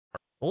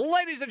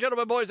Ladies and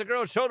gentlemen, boys and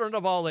girls, children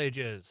of all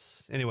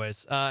ages.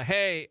 Anyways,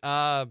 hey,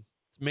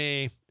 it's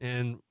me,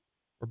 and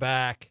we're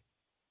back.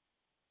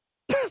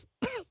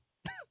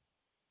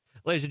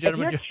 Ladies and If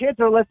gentlemen, your kids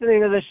are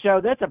listening to this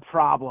show, that's a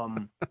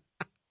problem.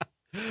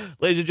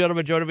 ladies and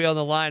gentlemen, joining me on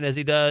the line as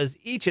he does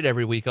each and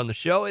every week on the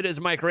show, it is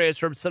Mike Reyes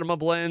from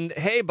Cinemablend.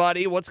 Hey,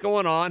 buddy, what's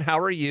going on? How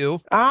are you?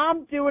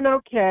 I'm doing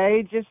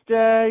okay. Just,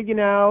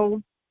 hanging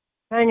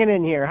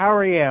in here. How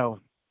are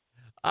you?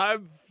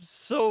 I'm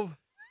so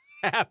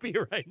happy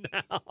right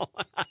now.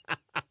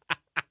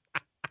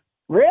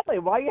 Really?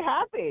 Why are you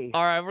happy?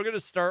 All right, we're going to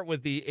start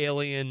with the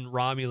Alien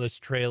Romulus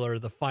trailer,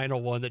 the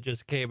final one that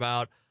just came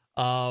out.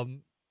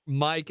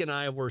 Mike and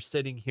I were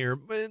sitting here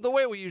the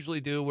way we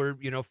usually do. We're,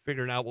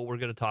 figuring out what we're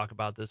going to talk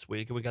about this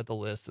week, and we got the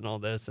list and all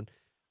this. And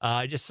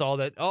I just saw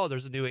that,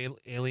 there's a new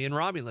Alien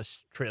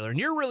Romulus trailer, and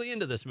you're really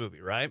into this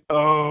movie, right?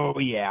 Oh,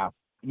 yeah.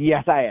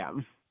 Yes, I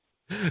am.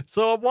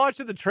 So I'm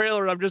watching the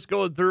trailer, and I'm just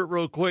going through it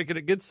real quick, and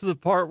it gets to the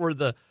part where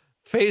the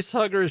face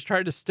hugger is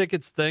trying to stick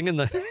its thing in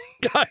the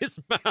guy's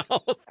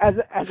mouth. As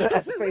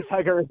a face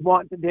hugger is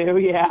wont to do,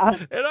 yeah.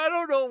 And I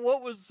don't know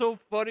what was so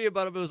funny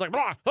about it. It was like,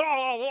 blah,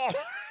 blah, blah.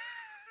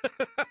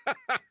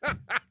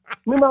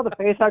 Meanwhile, the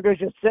face hugger's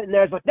just sitting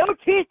there. It's like, no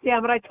teeth,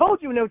 damn it. I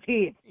told you no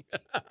teeth.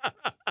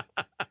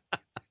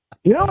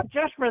 You know what?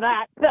 Just for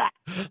that.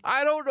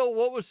 I don't know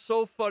what was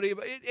so funny.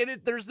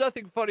 There's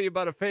nothing funny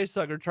about a face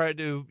hugger trying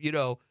to,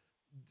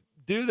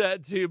 do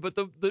that to you. But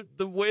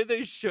the way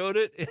they showed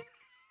it.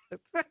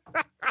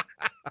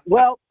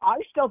 Well, I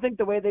still think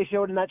the way they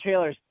showed in that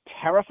trailer is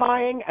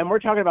terrifying. And we're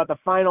talking about the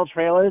final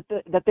trailer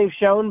that they've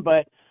shown.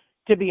 But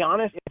to be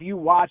honest, if you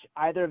watch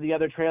either of the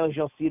other trailers,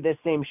 you'll see this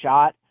same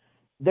shot.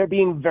 They're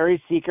being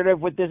very secretive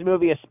with this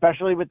movie,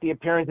 especially with the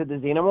appearance of the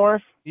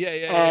xenomorph.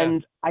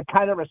 And I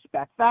kind of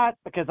respect that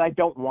because I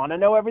don't want to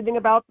know everything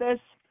about this.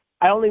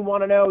 I only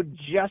want to know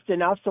just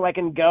enough so I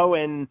can go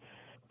and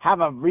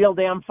have a real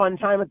damn fun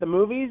time at the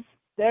movies.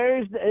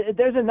 There's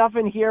enough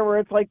in here where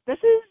it's like, this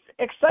is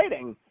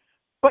exciting.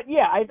 But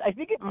yeah, I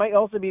think it might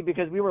also be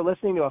because we were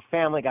listening to a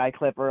Family Guy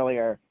clip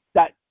earlier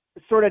that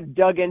sort of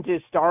dug into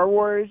Star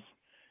Wars.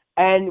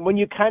 And when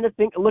you kind of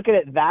look at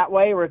it that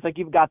way, where it's like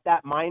you've got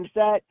that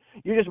mindset,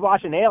 you're just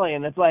watching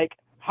Alien. It's like,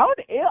 how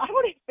did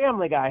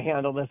Family Guy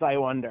handle this, I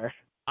wonder?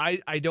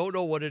 I don't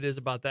know what it is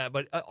about that,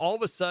 but all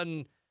of a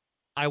sudden,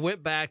 I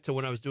went back to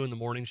when I was doing the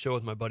morning show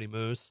with my buddy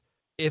Moose.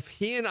 If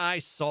he and I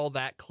saw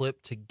that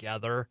clip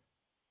together,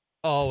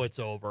 it's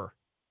over.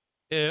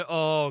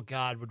 Oh,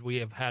 God, would we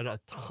have had a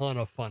ton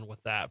of fun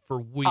with that for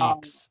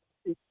weeks.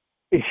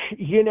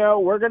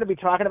 We're going to be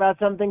talking about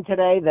something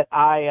today that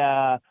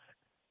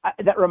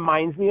that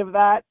reminds me of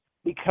that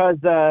because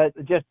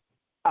it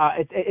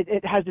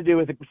has to do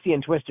with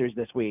seeing Twisters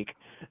this week.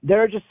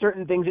 There are just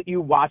certain things that you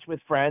watch with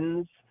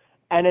friends,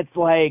 and it's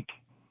like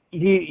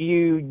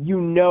you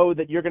know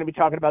that you're going to be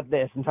talking about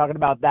this and talking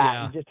about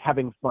that and just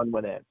having fun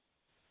with it.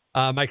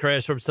 Mike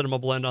Reyes from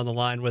Cinemablend on the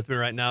line with me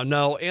right now.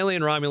 No,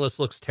 Alien Romulus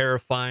looks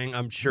terrifying.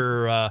 I'm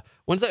sure.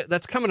 When's that?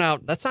 That's coming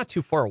out. That's not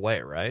too far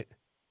away, right?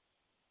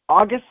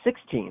 August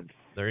 16th.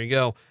 There you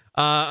go.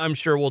 I'm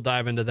sure we'll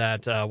dive into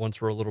that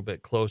once we're a little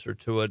bit closer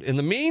to it. In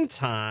the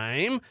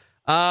meantime,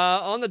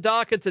 on the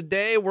docket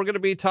today, we're going to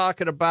be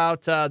talking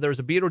about there's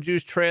a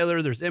Beetlejuice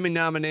trailer, there's Emmy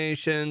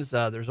nominations,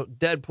 there's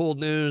Deadpool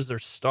news,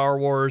 there's Star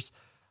Wars,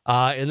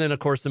 and then, of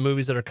course, the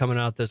movies that are coming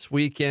out this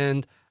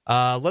weekend.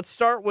 Let's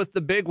start with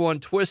the big one,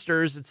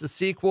 Twisters. It's a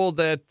sequel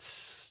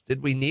that...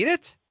 Did we need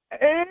it?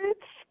 It's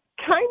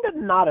kind of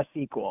not a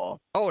sequel.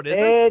 Oh, it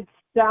isn't?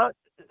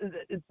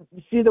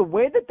 See, the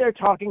way that they're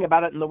talking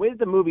about it and the way that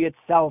the movie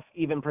itself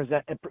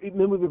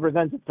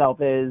presents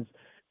itself is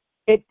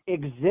it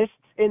exists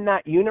in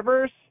that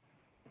universe,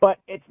 but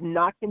it's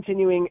not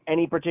continuing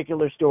any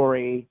particular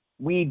story.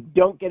 We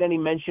don't get any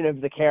mention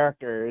of the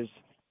characters.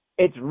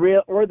 It's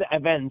real, or the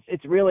events.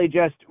 It's really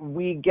just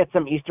we get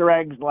some Easter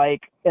eggs,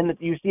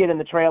 you see it in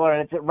the trailer,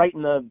 and it's right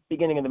in the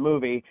beginning of the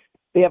movie.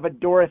 They have a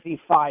Dorothy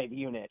 5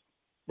 unit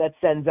that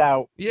sends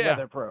out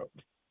weather probes.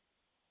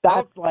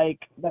 That's the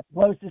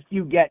closest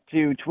you get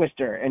to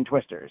Twister and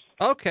Twisters.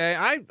 Okay,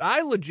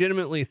 I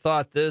legitimately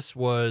thought this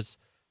was,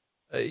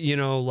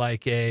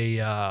 like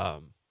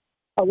a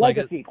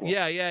sequel.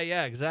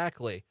 Yeah,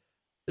 exactly.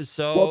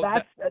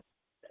 So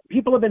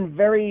people have been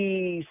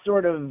very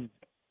sort of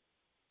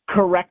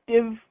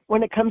corrective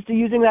when it comes to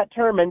using that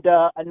term, and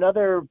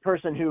another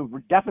person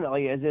who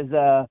definitely is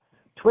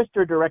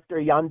Twister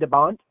director Jan de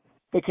Bont,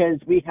 because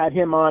we had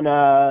him on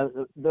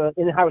the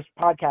in-house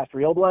podcast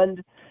Real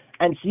Blend.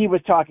 And he was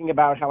talking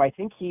about how I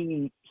think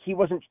he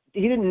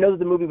didn't know that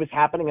the movie was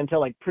happening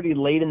until pretty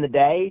late in the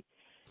day.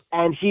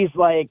 And he's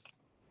like,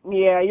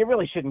 yeah, you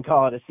really shouldn't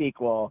call it a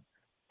sequel.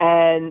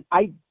 And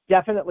I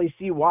definitely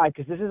see why,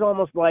 because this is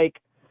almost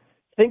like,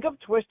 think of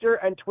Twister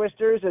and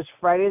Twisters as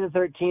Friday the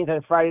 13th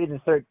and Friday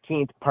the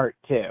 13th Part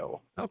 2.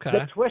 Okay.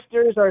 The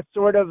Twisters are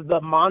sort of the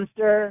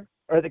monster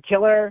or the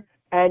killer,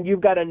 and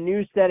you've got a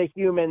new set of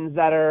humans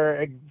that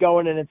are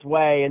going in its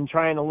way and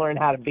trying to learn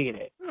how to beat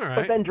it. All right.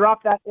 But then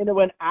drop that into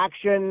an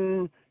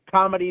action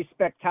comedy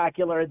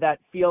spectacular that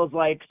feels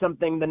like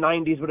something the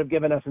 90s would have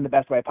given us in the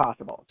best way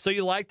possible. So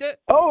you liked it?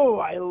 Oh,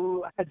 I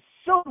had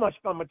so much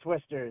fun with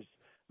Twisters.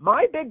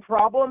 My big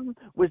problem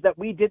was that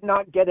we did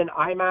not get an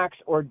IMAX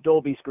or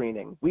Dolby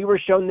screening. We were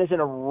shown this in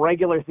a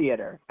regular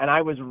theater, and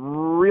I was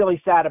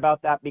really sad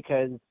about that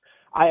because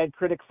I had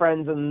critic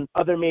friends in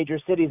other major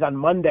cities on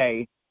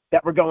Monday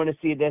that were going to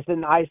see this,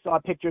 and I saw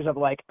pictures of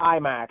like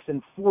IMAX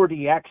and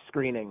 4DX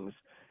screenings.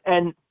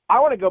 And I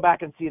want to go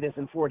back and see this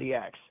in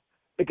 4DX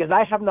because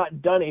I have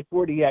not done a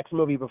 4DX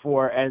movie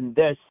before, and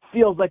this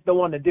feels like the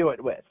one to do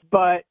it with.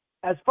 But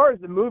as far as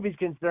the movie's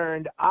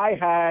concerned, I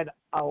had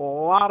a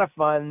lot of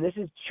fun. This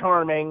is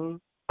charming.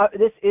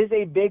 This is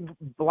a big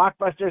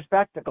blockbuster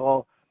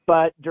spectacle,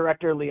 but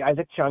director Lee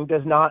Isaac Chung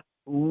does not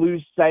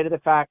lose sight of the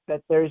fact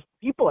that there's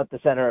people at the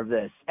center of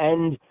this.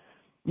 And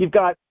you've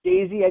got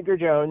Daisy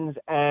Edgar-Jones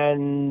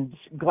and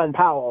Glenn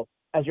Powell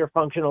as your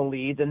functional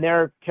leads, and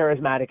they're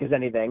charismatic as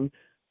anything.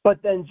 But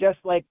then just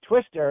like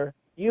Twister,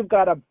 you've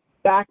got a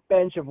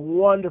backbench of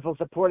wonderful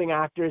supporting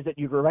actors that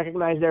you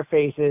recognize their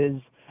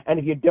faces, and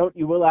if you don't,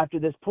 you will after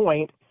this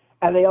point.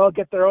 And they all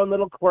get their own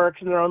little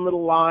quirks and their own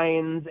little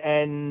lines,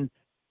 and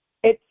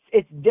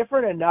it's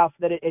different enough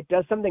that it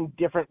does something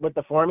different with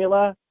the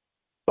formula.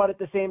 But at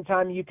the same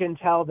time, you can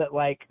tell that,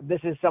 like, this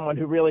is someone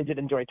who really did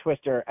enjoy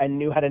Twister and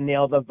knew how to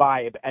nail the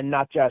vibe and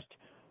not just,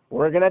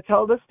 we're going to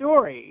tell the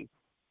story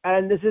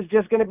and this is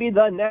just going to be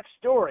the next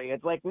story.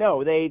 It's like,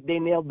 no, they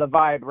nailed the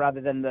vibe rather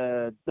than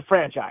the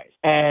franchise.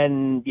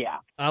 And yeah.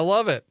 I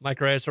love it. Mike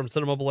Reyes from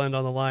Cinemablend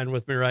on the line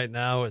with me right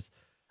now as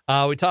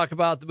we talk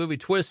about the movie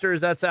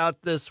Twisters. That's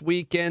out this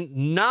weekend.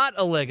 Not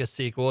a Lego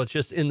sequel. It's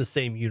just in the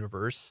same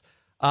universe.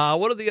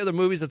 One of the other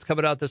movies that's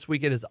coming out this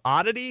weekend is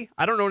Oddity.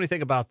 I don't know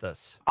anything about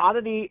this.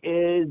 Oddity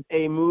is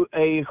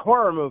a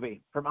horror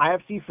movie from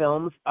IFC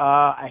Films.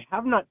 I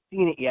have not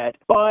seen it yet,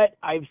 but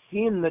I've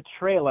seen the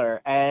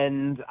trailer,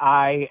 and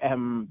I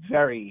am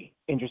very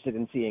interested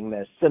in seeing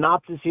this.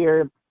 Synopsis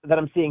here that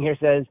I'm seeing here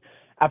says,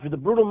 after the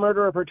brutal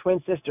murder of her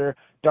twin sister,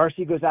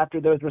 Darcy goes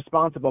after those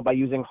responsible by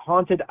using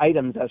haunted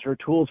items as her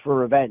tools for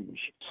revenge.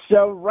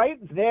 So right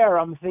there,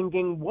 I'm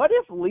thinking, what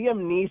if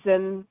Liam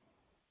Neeson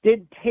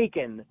did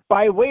Taken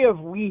by way of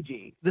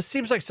Ouija? This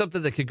seems like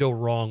something that could go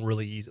wrong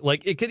really easy.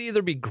 Like, it could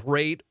either be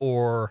great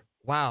or,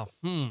 wow,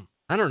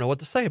 I don't know what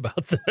to say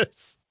about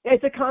this.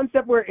 It's a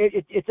concept where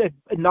it's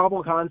a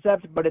novel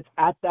concept, but it's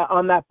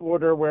on that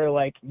border where,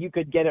 like, you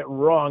could get it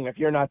wrong if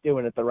you're not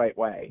doing it the right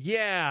way.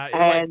 Yeah,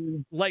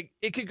 and like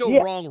it could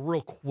go wrong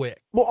real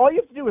quick. Well, all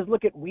you have to do is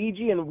look at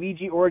Ouija and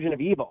Ouija Origin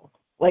of Evil.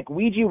 Like,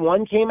 Ouija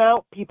 1 came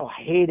out, people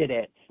hated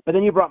it. But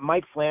then you brought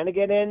Mike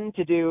Flanagan in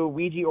to do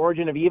Ouija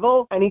Origin of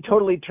Evil, and he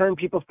totally turned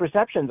people's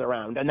perceptions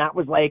around. And that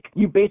was like,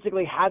 you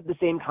basically had the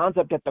same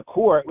concept at the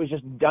core. It was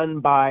just done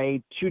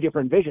by two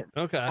different visions.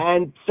 Okay.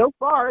 And so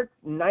far,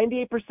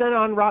 98%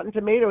 on Rotten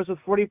Tomatoes with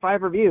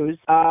 45 reviews.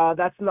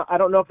 That's not. I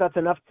don't know if that's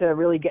enough to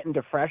really get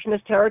into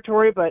freshness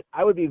territory, but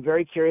I would be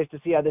very curious to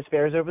see how this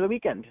fares over the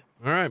weekend.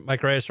 All right,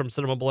 Mike Reyes from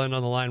Cinemablend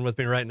on the line with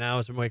me right now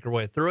as we make our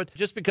way through it.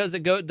 Just because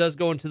it does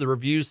go into the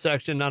reviews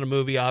section, not a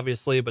movie,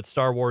 obviously, but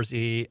Star Wars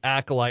The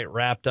Acolyte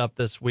wrapped up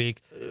this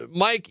week.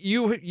 Mike,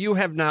 you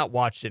have not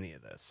watched any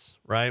of this,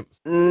 right?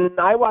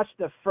 I watched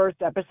the first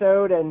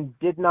episode and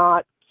did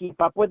not keep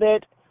up with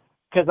it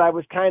because I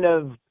was kind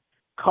of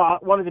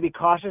wanted to be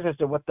cautious as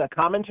to what the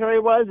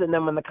commentary was, and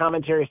then when the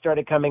commentary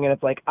started coming in,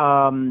 it's like,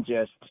 I'm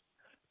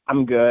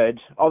good.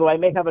 Although I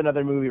may have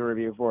another movie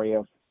review for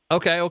you.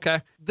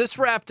 Okay. This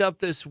wrapped up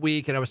this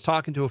week, and I was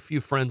talking to a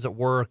few friends at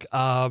work,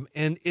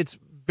 and it's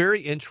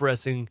very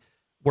interesting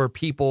where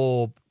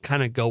people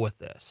kind of go with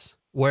this,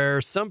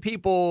 where some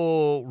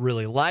people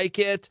really like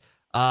it,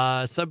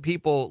 some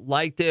people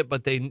liked it,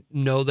 but they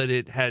know that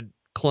it had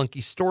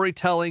clunky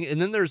storytelling,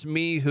 and then there's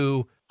me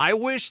who I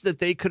wish that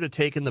they could have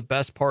taken the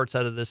best parts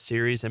out of this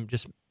series and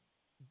just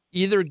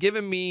either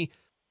given me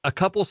a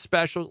couple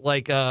special,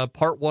 like a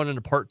part 1 and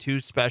a part 2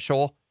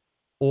 special,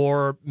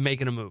 or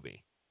making a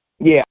movie.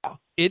 Yeah.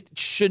 It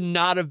should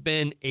not have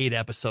been 8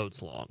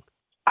 episodes long.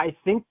 I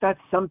think that's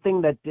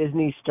something that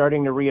Disney's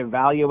starting to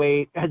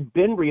reevaluate, has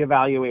been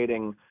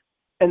reevaluating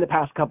in the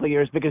past couple of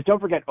years, because don't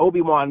forget,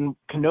 Obi-Wan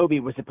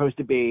Kenobi was supposed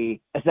to be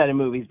a set of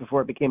movies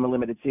before it became a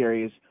limited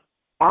series.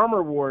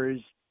 Armor Wars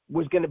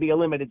was going to be a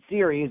limited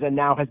series and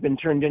now has been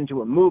turned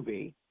into a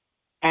movie.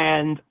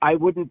 And I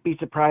wouldn't be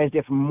surprised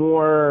if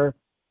more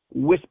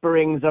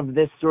whisperings of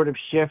this sort of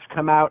shift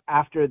come out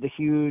after the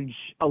huge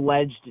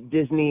alleged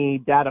Disney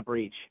data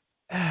breach.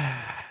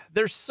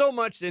 There's so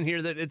much in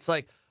here that it's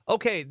like,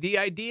 okay, the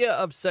idea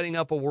of setting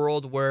up a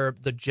world where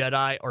the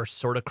Jedi are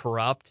sort of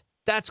corrupt,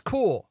 that's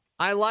cool.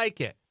 I like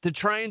it. To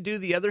try and do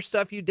the other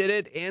stuff you did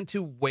it and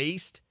to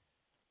waste.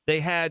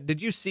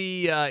 Did you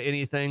see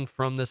anything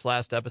from this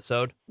last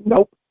episode?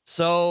 Nope.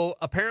 So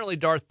apparently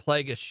Darth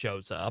Plagueis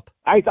shows up.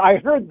 I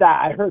heard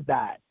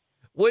that.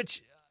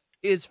 Which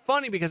is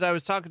funny because I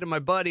was talking to my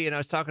buddy and I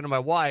was talking to my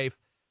wife.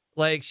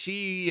 Like,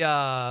 she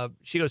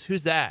goes,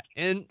 who's that?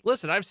 And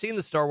listen, I've seen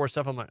the Star Wars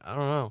stuff. I'm like, I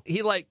don't know.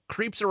 He, like,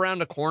 creeps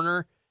around a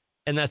corner,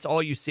 and that's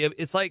all you see.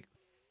 It's like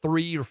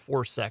 3 or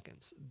 4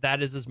 seconds.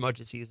 That is as much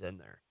as he's in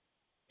there.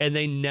 And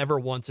they never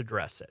once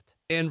address it.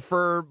 And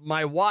for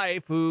my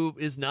wife, who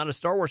is not a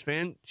Star Wars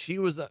fan, she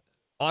was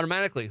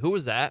automatically, who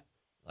was that?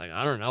 Like,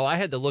 I don't know. I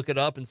had to look it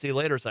up and see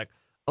later. It's like,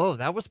 oh,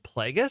 that was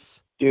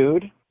Plagueis?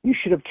 Dude, you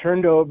should have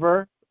turned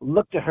over,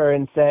 looked at her,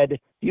 and said,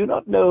 "Do you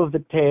not know of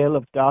the tale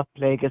of Darth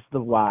Plagueis the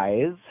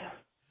Wise?"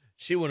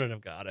 She wouldn't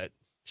have got it.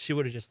 She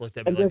would have just looked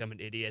at me like I'm an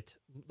idiot,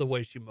 the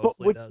way she But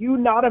mostly would does. you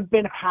not have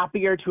been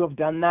happier to have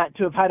done that,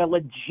 to have had a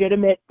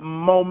legitimate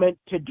moment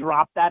to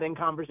drop that in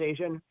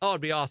conversation? Oh,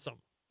 it'd be awesome.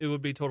 It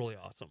would be totally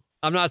awesome.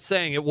 I'm not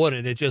saying it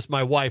wouldn't. It's just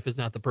my wife is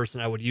not the person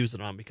I would use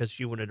it on because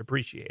she wouldn't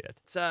appreciate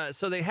it.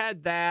 So they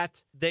had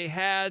that. They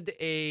had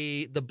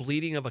the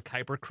bleeding of a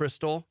Kuiper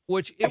crystal,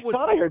 which I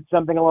thought I heard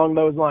something along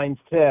those lines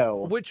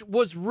too. which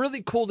was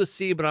really cool to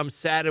see, but I'm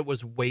sad it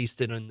was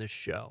wasted in this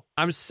show.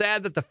 I'm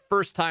sad that the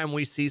first time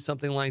we see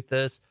something like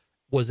this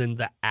was in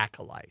The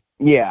Acolyte.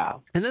 Yeah.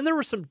 And then there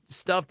was some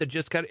stuff that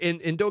just kind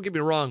of, and don't get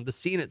me wrong, the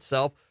scene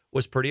itself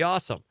was pretty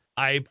awesome.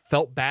 I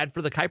felt bad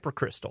for the Kuiper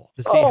crystal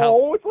to see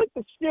how it's like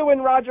the shoe in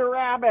Roger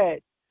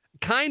Rabbit.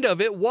 kind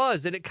of it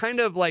was, and it kind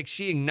of like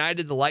she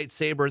ignited the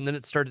lightsaber, and then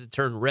it started to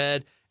turn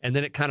red, and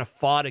then it kind of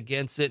fought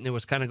against it, and it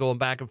was kind of going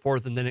back and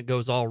forth, and then it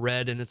goes all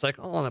red, and it's like,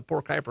 oh, that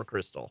poor Kuiper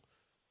crystal.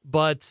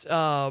 But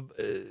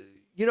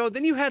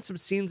then you had some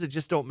scenes that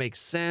just don't make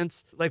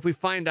sense. Like we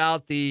find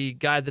out the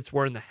guy that's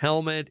wearing the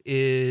helmet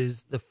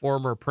is the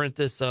former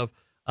apprentice of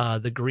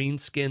the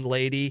green-skinned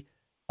lady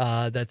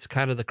that's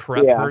kind of the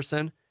corrupt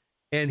person.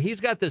 And he's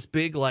got this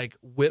big like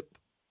whip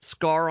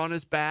scar on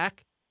his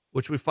back,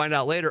 which we find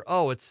out later.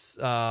 Oh,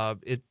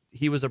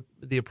 he was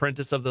the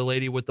apprentice of the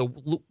lady with the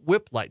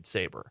whip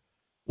lightsaber,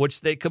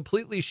 which they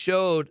completely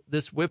showed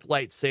this whip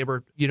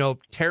lightsaber,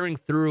 tearing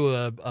through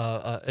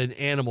an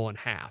animal in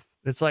half.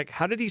 It's like,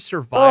 how did he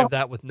survive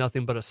that with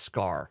nothing but a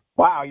scar?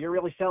 Wow, you're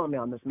really selling me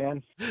on this,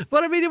 man.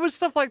 But I mean, it was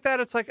stuff like that.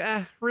 It's like,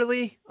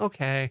 really?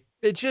 Okay.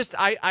 It just,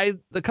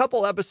 the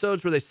couple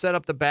episodes where they set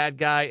up the bad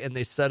guy and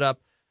they set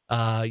up,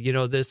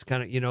 this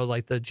kind of,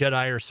 like the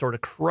Jedi are sort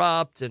of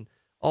corrupt and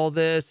all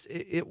this.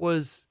 It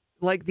was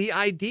like the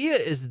idea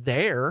is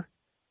there.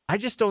 I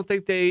just don't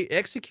think they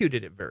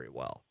executed it very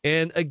well.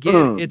 And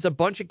again, it's a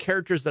bunch of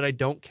characters that I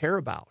don't care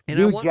about. And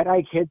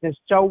Jedi kids are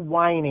so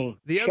whiny.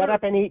 Shut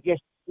up and eat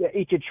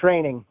your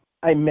training.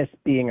 I miss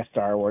being a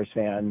Star Wars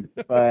fan,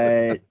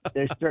 but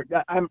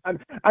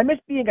I miss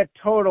being a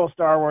total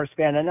Star Wars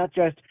fan and not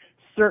just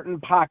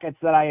certain pockets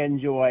that I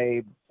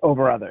enjoy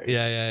over others.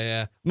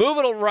 Yeah.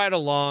 Moving right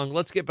along.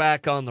 Let's get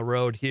back on the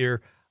road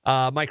here.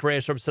 Mike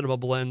Reyes from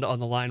Cinemablend on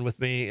the line with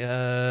me.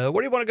 Where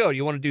do you want to go? Do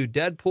you want to do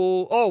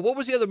Deadpool? Oh, what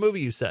was the other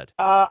movie you said?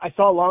 I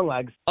saw Long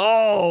Legs.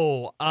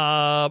 Oh,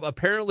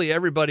 apparently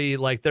everybody,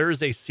 like, there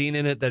is a scene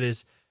in it that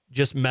is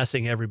just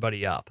messing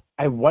everybody up.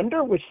 I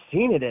wonder which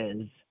scene it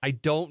is. I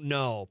don't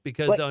know,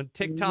 because on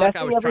TikTok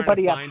I was trying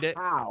to find it.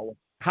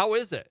 How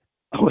is it?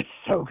 Oh, it's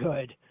so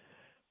good.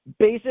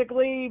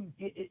 Basically,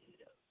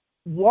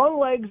 Long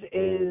Legs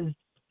is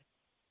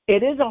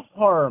a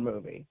horror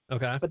movie.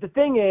 Okay. But the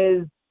thing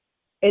is,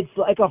 it's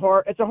a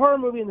horror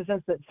movie in the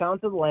sense that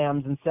Silence of the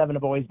Lambs and Seven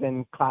have always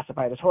been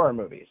classified as horror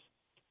movies.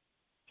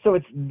 So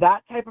it's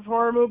that type of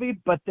horror movie,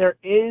 but there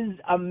is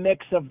a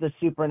mix of the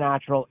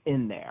supernatural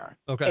in there.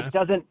 Okay. It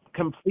doesn't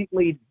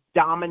completely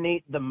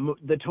dominate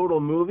the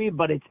total movie,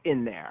 but it's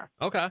in there.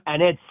 Okay.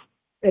 And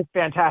it's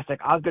fantastic.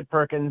 Osgood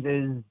Perkins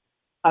is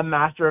a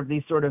master of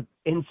these sort of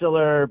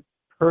insular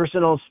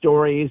personal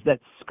stories that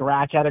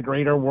scratch at a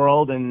greater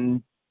world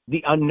and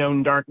the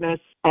unknown darkness.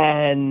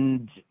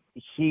 And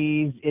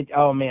he's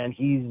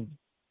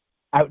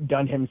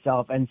outdone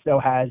himself, and so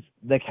has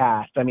the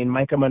cast. I mean,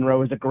 Micah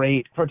Monroe is a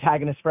great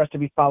protagonist for us to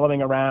be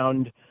following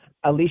around.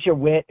 Alicia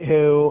Witt,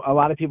 who a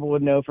lot of people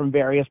would know from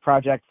various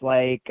projects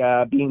like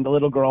being the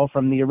little girl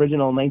from the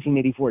original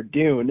 1984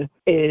 Dune,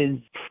 is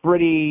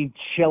pretty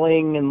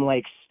chilling and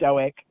like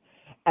stoic.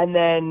 And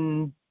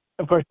then,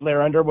 of course,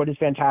 Blair Underwood is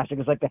fantastic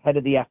as like the head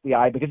of the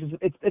FBI, because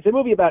it's a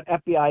movie about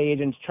FBI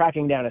agents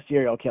tracking down a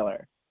serial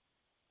killer.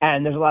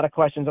 And there's a lot of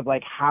questions of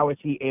like, how is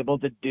he able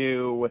to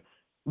do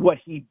what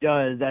he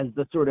does as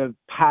the sort of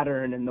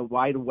pattern and the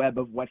wide web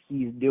of what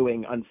he's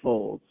doing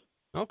unfolds.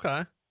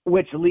 Okay.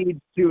 Which leads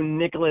to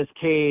Nicolas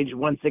Cage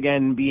once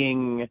again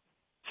being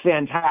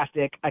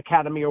fantastic,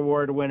 Academy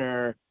Award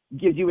winner,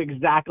 gives you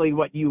exactly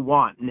what you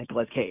want,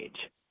 Nicolas Cage.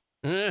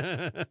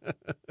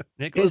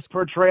 His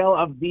portrayal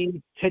of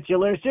the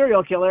titular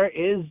serial killer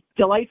is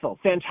delightful,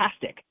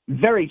 fantastic,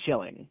 very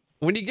chilling.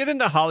 When you get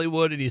into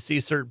Hollywood and you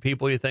see certain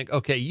people, you think,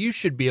 okay, you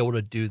should be able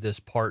to do this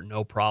part,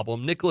 no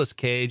problem. Nicolas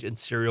Cage and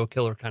serial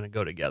killer kind of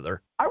go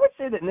together. I would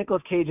say that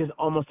Nicolas Cage is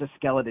almost a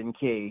skeleton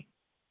key.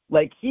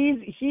 Like, he's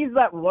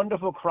that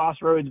wonderful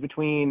crossroads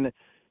between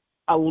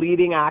a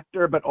leading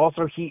actor, but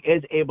also he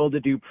is able to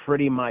do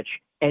pretty much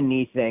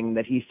anything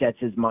that he sets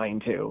his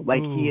mind to.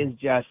 Like, He is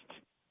just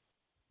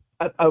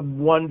a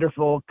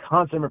wonderful,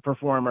 consummate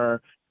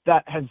performer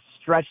that has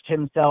stretched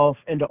himself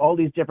into all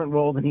these different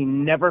roles, and he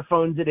never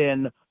phones it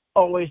in,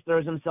 always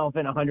throws himself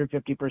in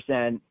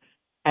 150%.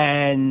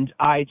 and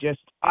I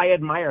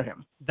admire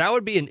him. That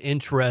would be an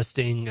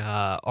interesting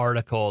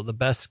article. The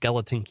best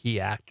skeleton key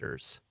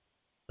actors,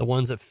 the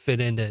ones that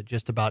fit into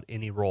just about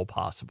any role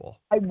possible.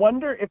 I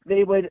wonder if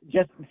they would,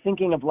 just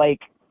thinking of like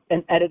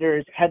an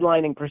editor's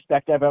headlining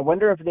perspective, I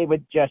wonder if they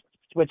would just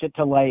switch it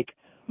to like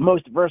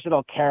most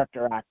versatile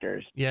character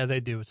actors. Yeah, they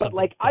do. But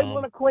like, dumb. I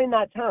want to coin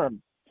that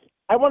term.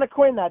 I want to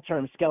coin that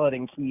term,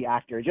 skeleton key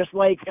actor. Just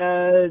like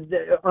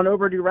on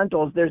Overdue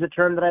Rentals, there's a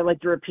term that I like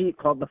to repeat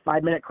called the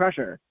 5-minute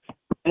crusher.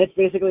 And it's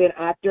basically an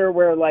actor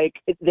where like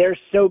they're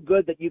so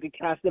good that you could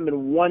cast them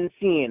in one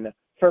scene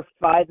for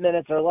 5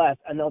 minutes or less,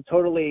 and they'll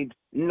totally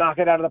knock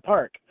it out of the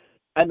park.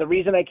 And the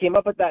reason I came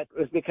up with that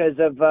was because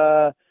of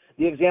the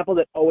example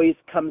that always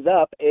comes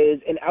up is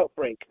in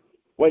Outbreak,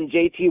 when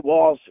J.T.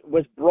 Walsh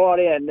was brought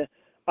in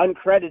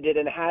uncredited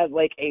and has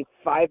like a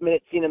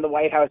 5-minute scene in the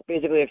White House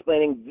basically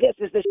explaining, this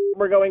is the shit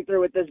we're going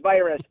through with this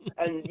virus,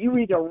 and you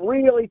need to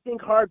really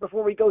think hard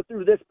before we go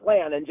through this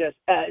plan. And just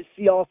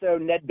see also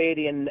Ned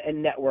Beatty and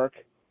Network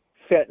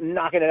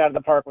knocking it out of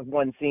the park with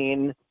one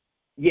scene.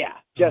 Yeah,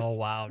 just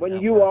when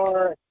Network. You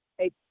are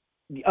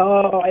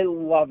I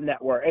love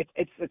Network.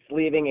 It's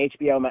leaving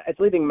HBO. It's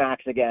leaving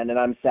Max again, and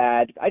I'm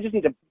sad. I just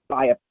need to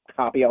buy a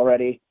copy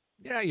already.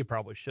 Yeah, you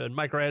probably should.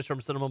 Mike Reyes from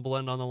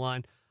Cinemablend on the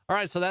line. All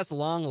right, so that's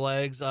Long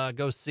Legs.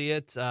 Go see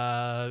it.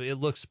 It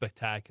looks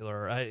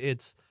spectacular.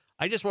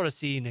 I just want to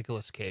see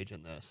Nicolas Cage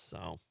in this.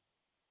 So,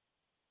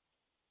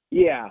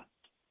 yeah.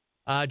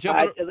 No,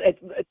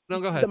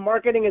 go ahead. The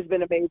marketing has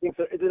been amazing.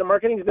 So the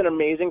marketing has been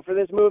amazing for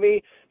this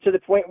movie, to the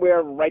point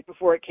where right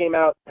before it came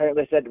out,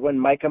 apparently said when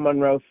Micah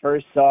Monroe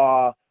first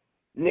saw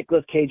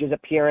Nicolas Cage's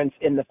appearance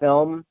in the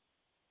film,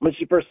 when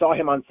she first saw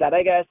him on set,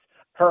 I guess,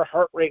 her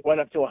heart rate went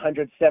up to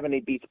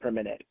 170 beats per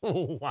minute.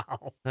 Oh,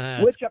 wow.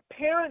 Which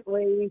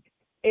apparently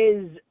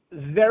is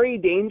very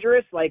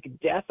dangerous, like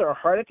death or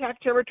heart attack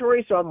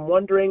territory. So I'm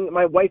wondering,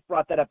 my wife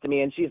brought that up to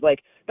me, and she's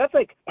like, that's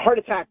like heart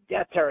attack,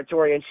 death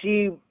territory. And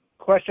she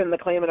questioned the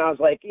claim, and I was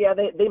like, yeah,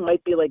 they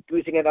might be like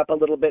goosing it up a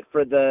little bit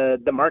for the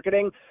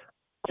marketing.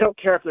 I don't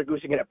care if they're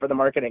goosing it up for the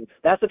marketing.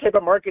 That's the type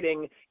of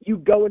marketing you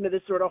go into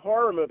this sort of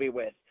horror movie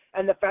with.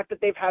 And the fact that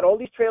they've had all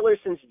these trailers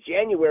since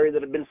January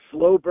that have been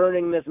slow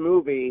burning this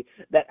movie,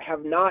 that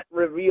have not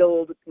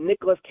revealed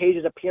Nicolas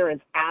Cage's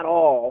appearance at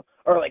all,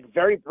 or like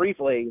very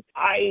briefly,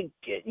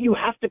 you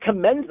have to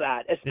commend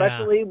that,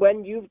 especially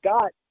when you've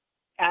got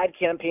ad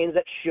campaigns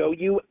that show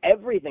you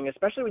everything,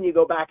 especially when you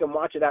go back and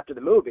watch it after the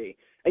movie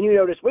and you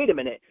notice, wait a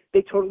minute,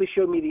 they totally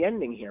showed me the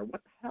ending here.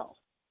 What the hell?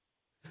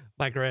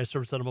 Mike Reyes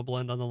from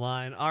Cinemablend on the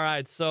line. All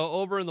right, so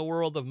over in the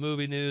world of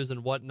movie news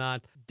and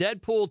whatnot,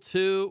 Deadpool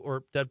 2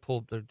 or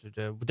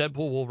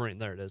Deadpool Wolverine,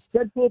 there it is.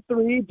 Deadpool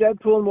 3,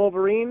 Deadpool and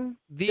Wolverine.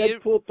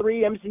 Deadpool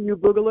 3, MCU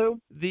Boogaloo.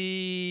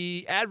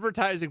 The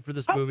advertising for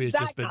this movie has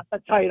just been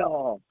the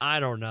title. I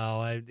don't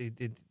know.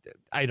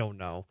 I don't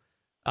know.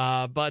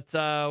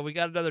 But we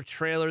got another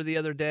trailer the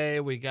other day.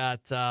 We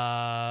got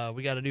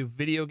a new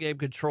video game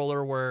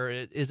controller.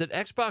 Is it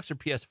Xbox or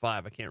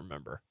PS5? I can't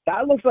remember.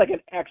 That looks like an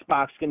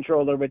Xbox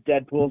controller with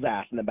Deadpool's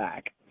ass in the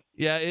back.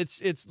 Yeah,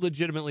 it's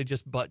legitimately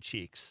just butt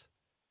cheeks.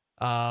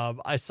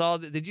 I saw.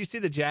 Did you see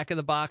the Jack in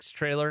the Box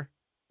trailer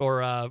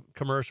or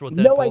commercial with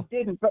Deadpool? No, I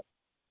didn't. But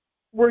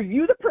were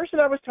you the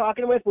person I was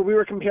talking with where we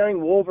were comparing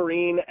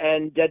Wolverine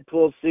and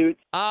Deadpool's suits?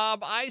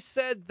 I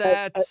said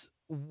that.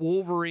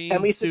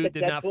 Wolverine suit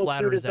did not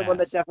flatter his ass.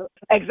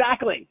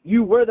 Exactly.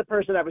 You were the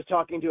person I was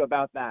talking to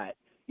about that.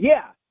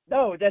 Yeah.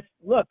 No,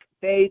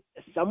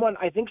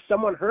 I think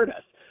someone heard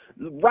us.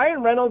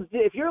 Ryan Reynolds,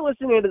 if you're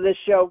listening to this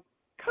show,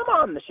 come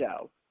on the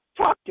show.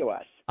 Talk to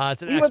us.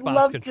 It's an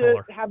Xbox controller. We would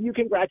love to have you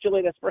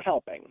congratulate us for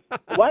helping.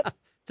 What?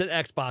 It's an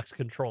Xbox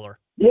controller.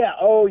 Yeah.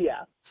 Oh,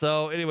 yeah.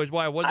 So, anyways,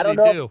 what did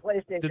he do?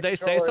 Did they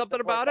say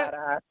something about it?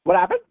 What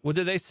happened? Well,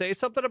 did they say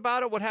something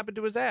about it? What happened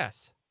to his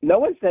ass? No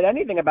one said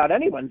anything about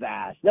anyone's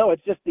ass. No,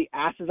 it's just the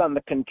ass is on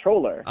the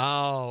controller.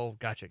 Oh,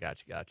 gotcha.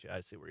 I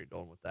see where you're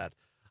going with that.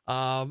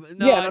 I'm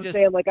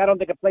saying, like, I don't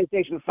think a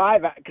PlayStation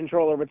 5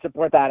 controller would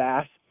support that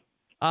ass.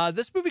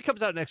 This movie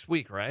comes out next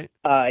week, right?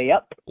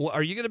 Yep. Well,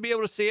 are you going to be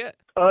able to see it?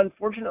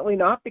 Unfortunately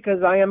not,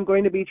 because I am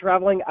going to be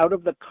traveling out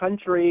of the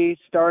country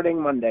starting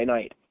Monday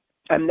night.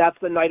 And that's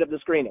the night of the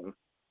screening.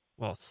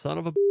 Well, son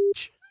of a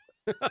bitch.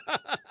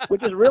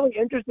 Which is really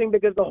interesting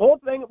because the whole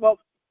thing,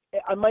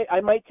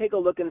 I might take a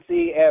look and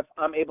see if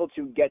I'm able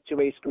to get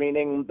to a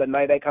screening the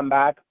night I come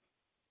back,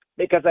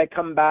 because I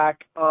come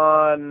back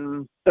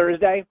on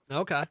Thursday.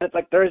 Okay. It's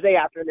like Thursday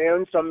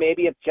afternoon, so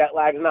maybe if jet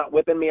lag's not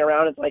whipping me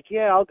around, it's like,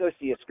 yeah, I'll go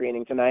see a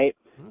screening tonight,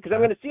 because I'm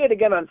going to see it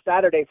again on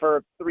Saturday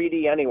for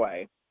 3D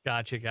anyway.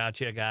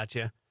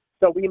 Gotcha.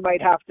 So we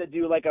might have to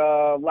do like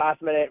a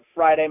last-minute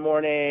Friday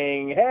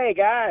morning, hey,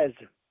 guys.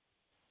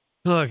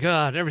 Oh,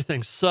 God,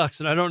 everything sucks,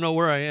 and I don't know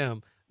where I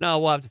am. No,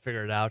 we'll have to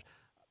figure it out.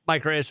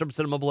 Mike Reyes from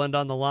Cinemablend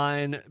on the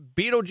line.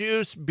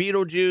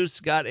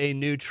 Beetlejuice got a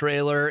new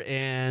trailer,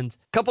 and a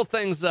couple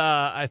things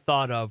I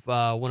thought of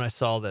when I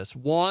saw this.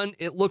 One,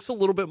 it looks a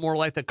little bit more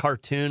like the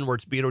cartoon where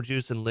it's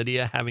Beetlejuice and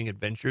Lydia having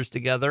adventures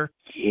together.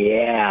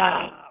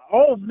 Yeah.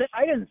 Oh,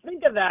 I didn't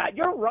think of that.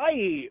 You're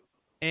right.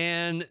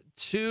 And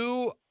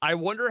 2, I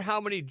wonder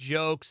how many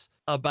jokes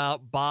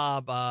about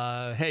Bob,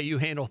 hey, you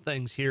handle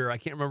things here. I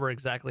can't remember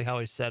exactly how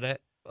he said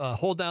it.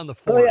 Hold down the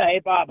fort. Oh, yeah.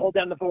 Hey, Bob, hold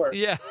down the fort.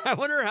 Yeah, I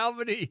wonder how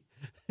many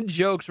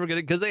jokes we're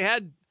getting, because they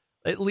had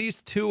at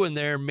least 2 in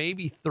there,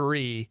 maybe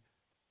 3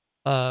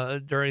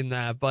 during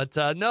that. But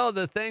no,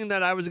 the thing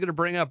that I was going to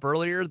bring up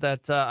earlier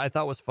that I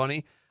thought was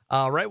funny,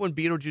 right when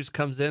Beetlejuice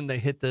comes in, they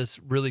hit this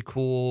really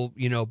cool,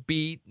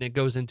 beat, and it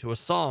goes into a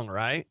song,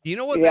 right? Do you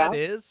know what that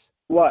is?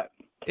 What?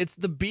 It's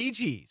the Bee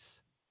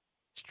Gees.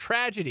 It's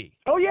Tragedy.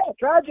 Oh, yeah,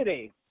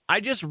 Tragedy.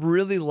 I just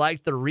really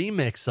liked the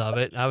remix of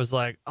it. I was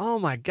like, oh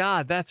my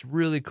God, that's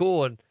really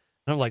cool. And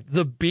I'm like,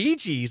 the Bee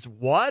Gees,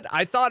 what?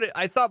 I thought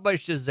my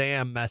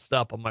Shazam messed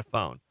up on my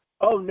phone.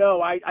 Oh,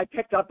 no, I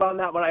picked up on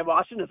that when I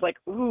watched it. It's like,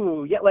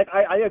 ooh, yeah, like,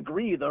 I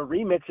agree. The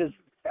remix is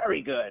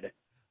very good.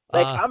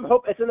 Like,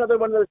 it's another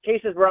one of those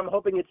cases where I'm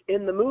hoping it's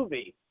in the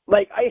movie.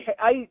 Like,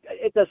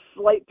 it's a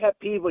slight pet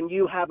peeve when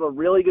you have a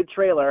really good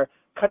trailer,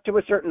 cut to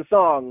a certain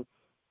song,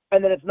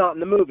 and then it's not in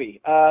the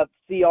movie.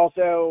 See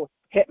also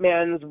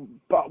Hitman's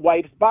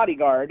Wife's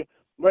Bodyguard,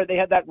 where they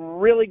had that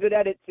really good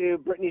edit to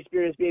Britney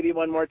Spears' Baby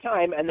One More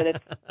Time, and then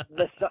it's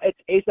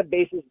Ace of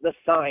Base's The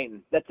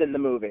Sign that's in the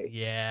movie.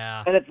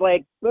 Yeah. And it's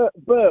like,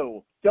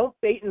 boo, don't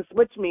bait and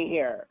switch me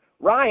here.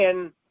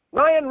 Ryan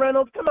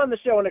Reynolds, come on the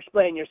show and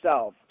explain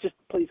yourself. Just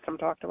please come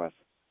talk to us.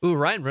 Ooh,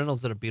 Ryan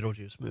Reynolds in a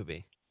Beetlejuice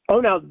movie. Oh,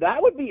 now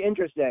that would be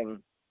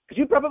interesting. Because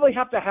you probably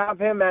have to have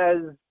him as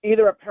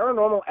either a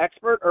paranormal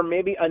expert or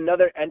maybe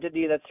another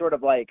entity that's sort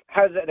of like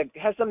has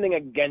something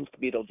against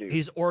Beetlejuice.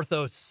 He's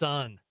Ortho's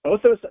son. So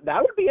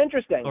that would be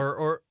interesting.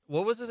 Or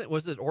what was it?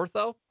 Was it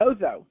Ortho?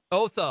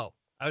 Otho.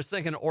 I was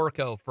thinking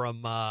Orko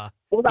from that's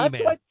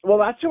He-Man.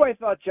 that's who I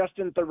thought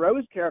Justin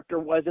Theroux's character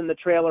was in the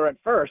trailer at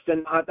first,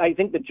 and I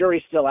think the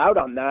jury's still out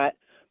on that.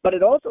 But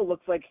it also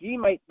looks like he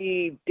might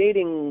be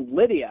dating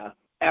Lydia,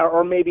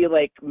 or maybe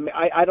like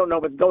I don't know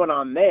what's going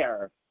on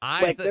there.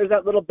 There's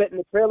that little bit in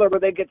the trailer where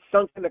they get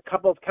sunk into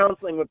couples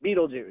counseling with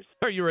Beetlejuice.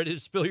 Are you ready to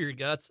spill your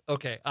guts?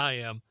 Okay, I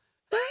am.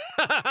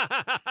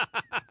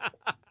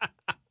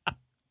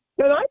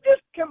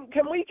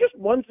 Can we just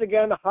once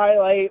again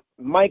highlight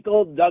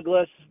Michael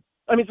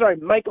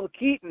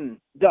Keaton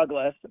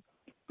Douglas.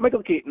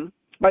 Michael Keaton.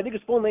 I think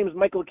his full name is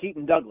Michael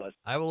Keaton Douglas.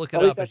 I will look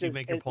it up as you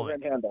make your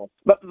point. Handle.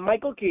 But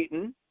Michael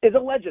Keaton is a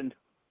legend.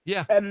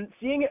 Yeah. And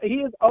seeing it,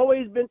 he has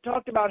always been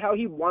talked about how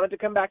he wanted to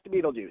come back to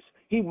Beetlejuice.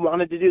 He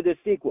wanted to do this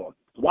sequel.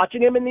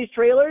 Watching him in these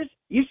trailers,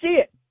 you see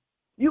it.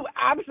 You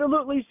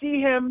absolutely see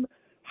him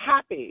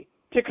happy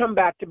to come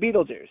back to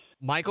Beetlejuice.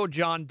 Michael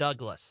John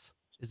Douglas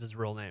is his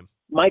real name.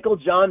 Michael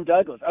John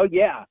Douglas. Oh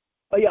yeah.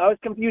 I was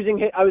confusing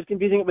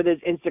it with his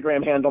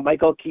Instagram handle,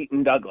 Michael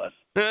Keaton Douglas.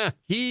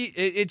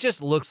 It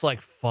just looks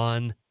like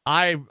fun.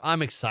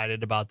 I'm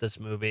excited about this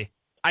movie.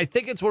 I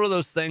think it's one of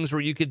those things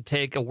where you could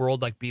take a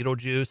world like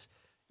Beetlejuice.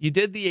 You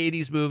did the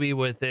 80s movie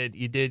with it.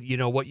 You did,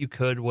 what you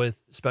could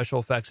with special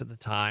effects at the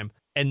time.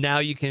 And now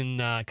you can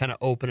kind of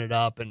open it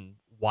up and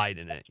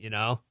widen it,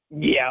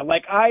 Yeah,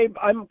 like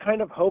I'm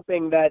kind of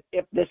hoping that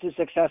if this is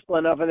successful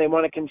enough and they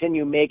want to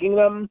continue making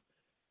them,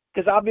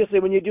 because obviously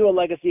when you do a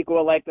legacy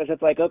sequel like this,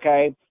 it's like,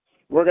 okay,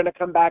 we're going to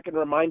come back and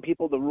remind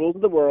people the rules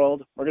of the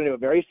world. We're going to do a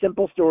very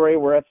simple story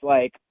where it's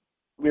like,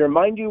 we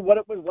remind you what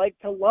it was like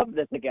to love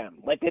this again,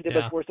 like they did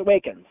with Force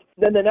Awakens.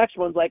 Then the next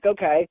one's like,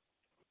 okay,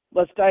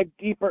 let's dive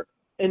deeper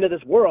into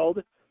this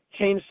world,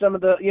 change some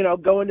of the,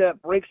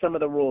 break some of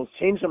the rules,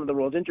 change some of the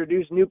rules,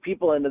 introduce new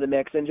people into the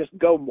mix, and just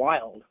go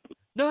wild.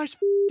 Nice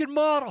f***ing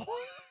model.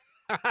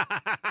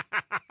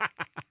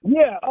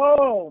 Yeah,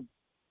 oh.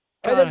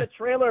 And then the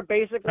trailer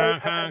basically,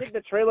 I think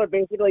the trailer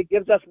basically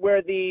gives us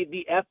where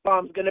the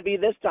F-bomb's going to be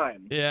this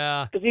time.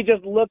 Yeah. Because he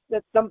just looked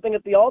at something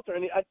at the altar,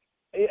 and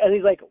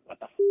he's like, what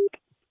the f***?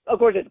 Of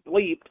course, it's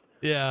bleeped.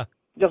 Yeah.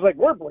 Just like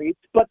we're bleeped.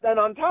 But then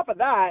on top of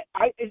that,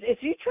 is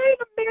he trying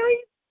to marry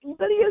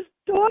Lydia's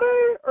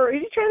daughter? Or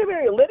is he trying to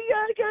marry Lydia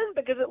again?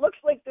 Because it looks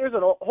like there's a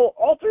whole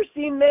altar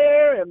scene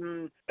there.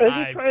 And is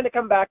he trying to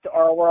come back to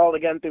our world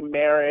again through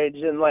marriage?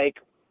 And like,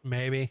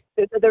 maybe.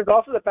 There's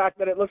also the fact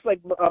that it looks like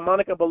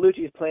Monica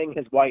Bellucci is playing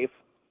his wife,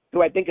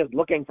 who I think is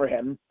looking for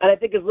him. And I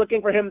think is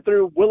looking for him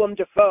through Willem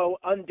Dafoe,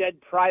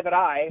 Undead Private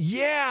Eye.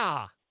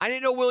 Yeah. I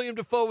didn't know William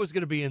Dafoe was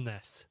going to be in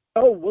this.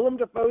 Oh, Willem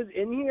Dafoe's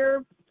in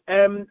here?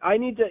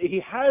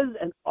 He has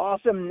an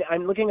awesome,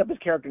 I'm looking up his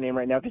character name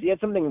right now because he had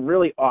something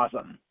really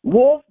awesome.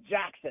 Wolf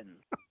Jackson.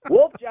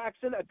 Wolf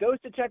Jackson, a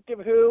ghost detective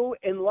who,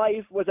 in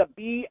life, was a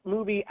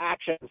B-movie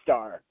action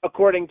star,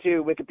 according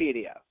to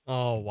Wikipedia.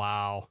 Oh,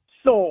 wow.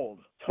 Sold.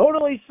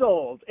 Totally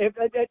sold.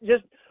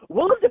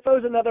 Willem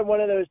Dafoe's another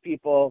one of those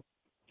people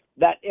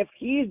that if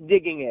he's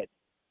digging it,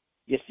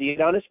 you see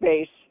it on his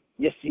face,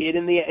 you see it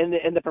in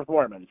the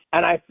performance,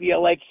 and I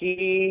feel like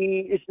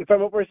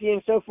from what we're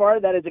seeing so far,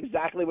 that is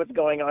exactly what's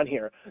going on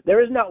here.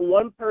 There is not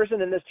one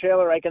person in this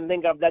trailer I can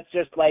think of that's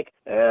just like,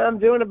 I'm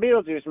doing a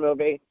Beetlejuice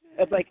movie.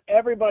 It's like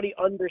everybody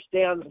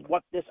understands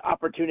what this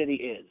opportunity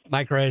is.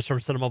 Mike Reyes from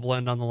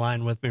Cinemablend on the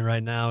line with me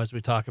right now as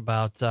we talk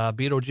about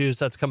Beetlejuice.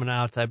 That's coming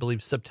out, I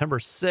believe, September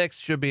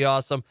 6th. Should be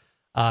awesome.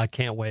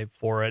 Can't wait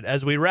for it.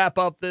 As we wrap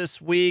up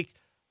this week,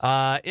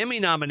 Emmy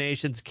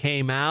nominations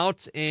came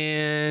out,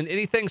 and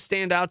anything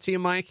stand out to you,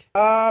 Mike?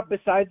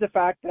 Besides the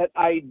fact that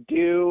I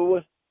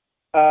do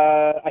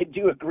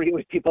agree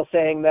with people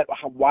saying that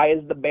why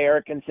is The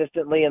Bear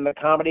consistently in the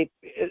comedy?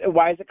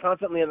 Why is it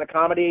constantly in the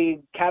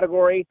comedy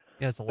category?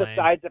 Yeah, it's lame.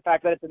 Besides the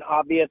fact that it's an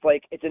obvious,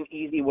 like, it's an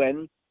easy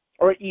win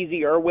or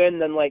easier win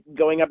than like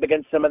going up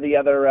against some of the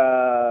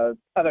other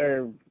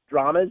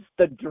dramas.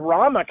 The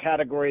drama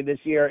category this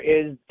year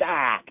is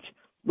stacked.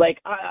 Like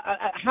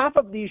half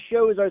of these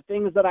shows are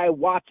things that I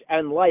watch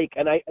and like,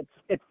 and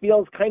it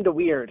feels kind of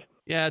weird.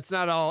 Yeah, it's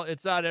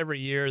not every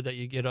year that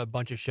you get a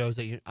bunch of shows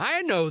that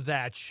I know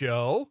that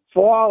show.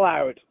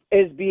 Fallout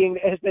has been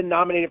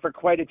nominated for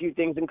quite a few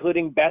things,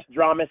 including Best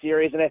Drama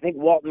Series, and I think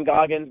Walton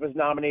Goggins was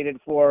nominated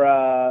for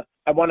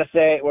I want to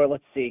say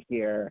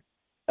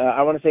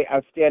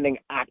Outstanding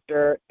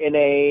Actor in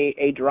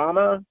a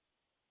Drama.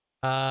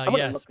 I'm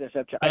gonna look this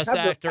up. Best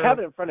Actor. I have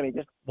it in front of me.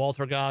 Just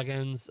Walter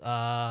Goggins.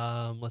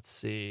 Let's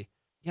see.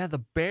 Yeah, The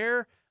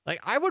Bear.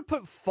 Like, I would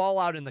put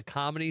Fallout in the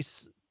comedy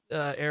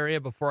area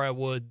before I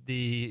would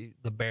the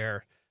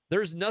Bear.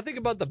 There's nothing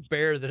about The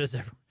Bear that is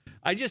ever.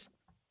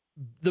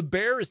 The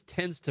Bear is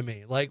tense to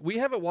me. Like, we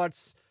haven't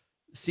watched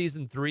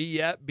season 3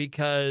 yet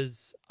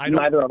because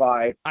neither have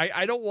I.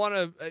 I don't want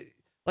to.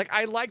 Like,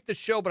 I like the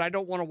show, but I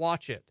don't want to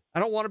watch it.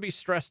 I don't want to be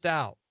stressed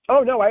out.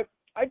 Oh no, I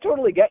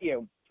totally get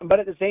you. But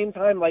at the same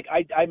time, like,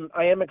 I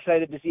am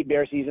excited to see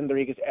Bear season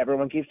 3 because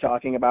everyone keeps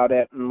talking about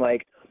it, and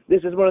like,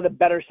 this is one of the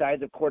better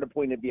sides of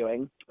court-appointed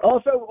viewing.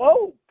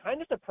 Also,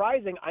 kind of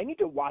surprising, I need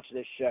to watch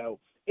this show.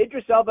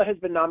 Idris Elba has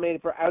been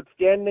nominated for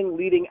Outstanding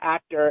Leading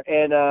Actor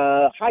in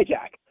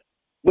Hijack,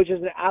 which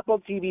is an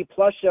Apple TV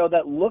Plus show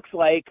that looks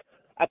like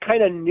a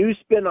kind of new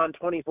spin on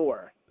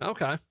 24.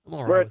 Okay, I'm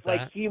all right where with it's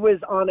like that. he was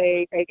on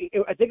I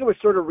think it was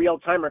sort of real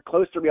time or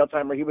close to real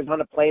time, where he was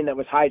on a plane that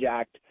was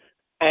hijacked.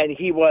 And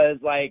he was,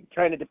 like,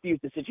 trying to defuse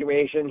the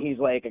situation. He's,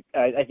 like,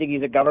 I think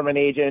he's a government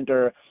agent,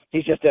 or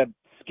he's just a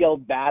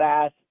skilled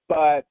badass.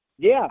 But,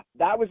 yeah,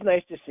 that was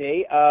nice to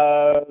see.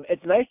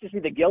 It's nice to see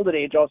the Gilded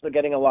Age also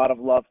getting a lot of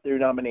love through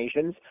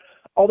nominations.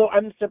 Although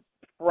I'm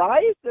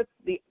surprised that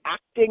the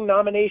acting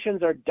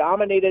nominations are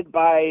dominated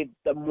by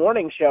The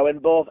Morning Show in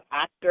both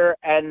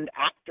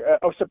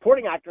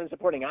supporting actor and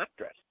supporting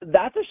actress.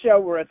 That's a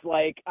show where it's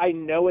like, I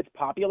know it's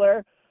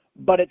popular,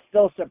 but it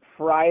still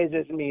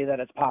surprises me that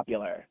it's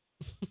popular.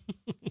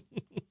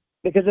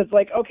 Because it's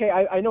like, okay,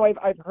 I know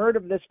I've heard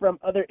of this from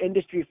other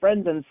industry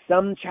friends and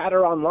some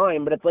chatter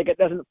online, but it's like it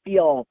doesn't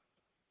feel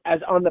as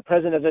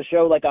omnipresent as a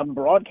show like on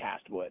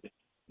broadcast would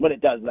when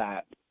it does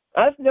that.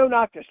 That's no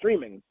knock to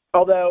streaming.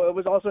 Although it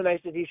was also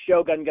nice to see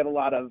Shogun get a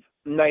lot of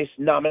nice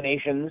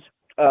nominations.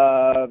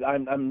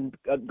 I'm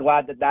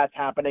glad that that's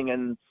happening,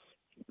 and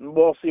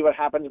we'll see what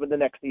happens with the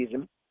next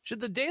season. Should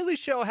The Daily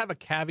Show have a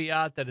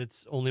caveat that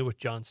it's only with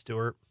Jon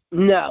Stewart?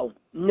 No,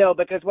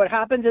 because what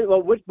happens is,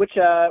 well, which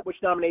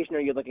nomination are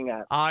you looking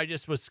at? I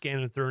just was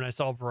scanning through and I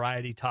saw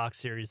Variety Talk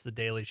Series, The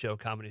Daily Show,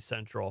 Comedy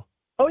Central.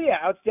 Oh yeah,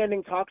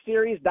 Outstanding Talk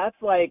Series. That's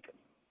like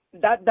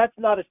that's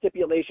not a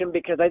stipulation,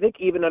 because I think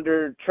even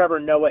under Trevor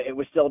Noah it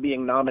was still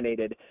being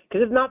nominated,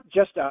 because it's not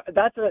just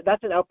that's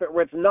an outfit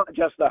where it's not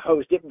just the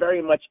host. It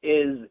very much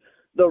is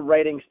the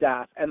writing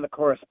staff and the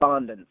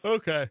correspondence.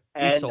 Okay,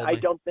 and I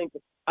don't think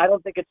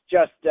it's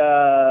just.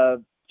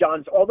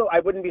 Although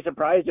I wouldn't be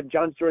surprised if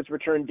Jon Stewart's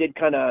return did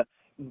kind of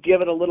give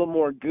it a little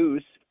more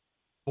goose.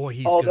 Boy,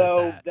 he's good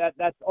at that.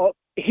 That's all.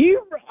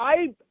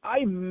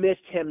 I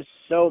missed him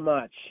so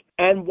much.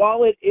 And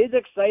while it is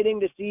exciting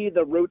to see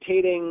the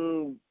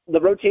rotating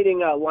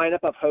lineup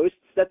of hosts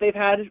that they've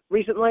had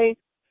recently,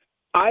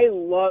 I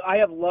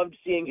have loved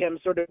seeing him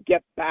sort of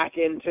get back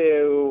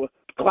into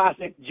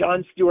classic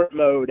Jon Stewart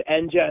mode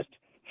and just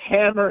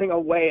hammering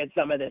away at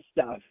some of this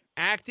stuff.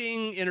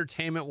 Acting,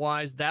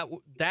 entertainment-wise, that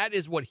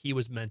is what he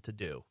was meant to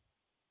do,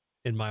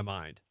 in my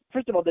mind.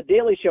 First of all, The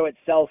Daily Show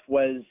itself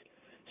was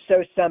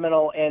so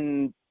seminal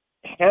in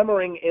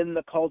hammering in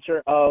the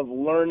culture of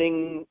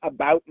learning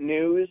about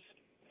news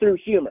through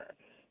humor.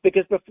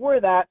 Because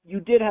before that, you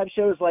did have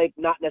shows like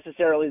Not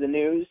Necessarily the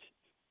News,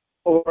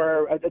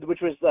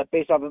 which was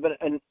based off of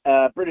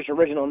a British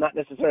original, not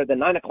necessarily the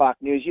 9 o'clock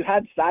news. You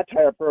had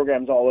satire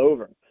programs all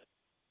over.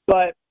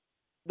 But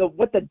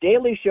what the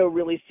Daily Show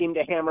really seemed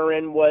to hammer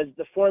in was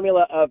the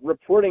formula of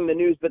reporting the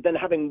news, but then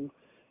having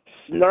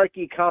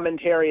snarky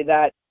commentary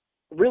that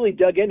really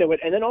dug into it.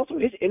 And then also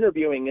his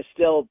interviewing is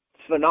still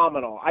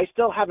phenomenal. I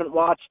still haven't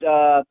watched,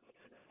 I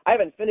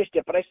haven't finished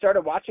it, but I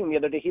started watching the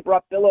other day. He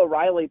brought Bill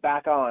O'Reilly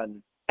back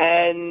on.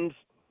 And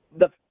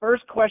the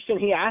first question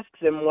he asks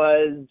him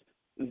was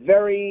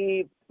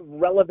very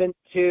relevant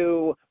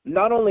to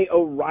not only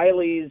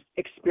O'Reilly's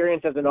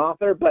experience as an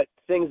author, but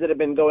things that have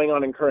been going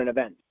on in current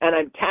events. And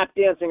I'm tap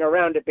dancing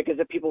around it because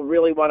if people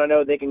really want to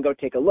know, they can go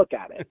take a look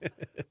at it.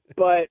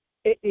 But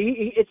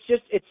it's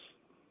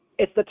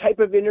the type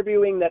of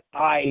interviewing that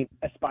I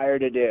aspire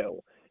to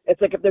do.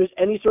 It's like if there's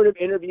any sort of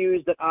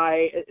interviews that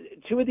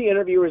two of the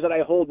interviewers that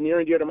I hold near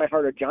and dear to my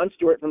heart are Jon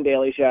Stewart from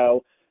Daily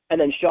Show and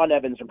then Sean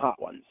Evans from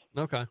Hot Ones.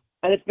 Okay.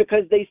 And it's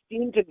because they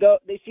seem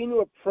to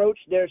approach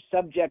their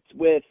subjects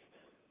with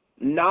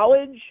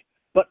knowledge,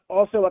 but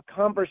also a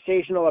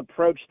conversational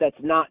approach that's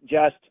not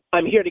just,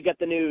 I'm here to get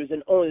the news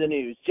and only the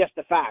news, just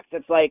the facts.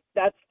 It's like,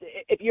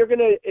 if you're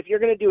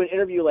gonna do an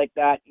interview like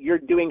that, you're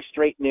doing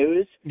straight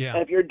news. Yeah.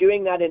 And if you're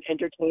doing that in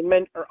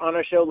entertainment or on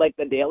a show like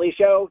The Daily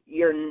Show,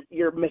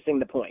 you're missing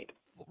the point.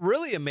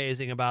 Really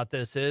amazing about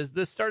this is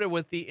this started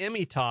with the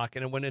Emmy talk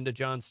and it went into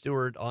Jon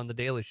Stewart on The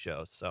Daily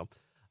Show. So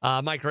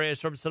Mike Reyes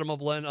from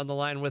Cinemablend on the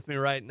line with me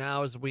right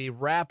now as we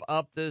wrap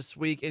up this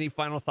week. Any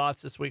final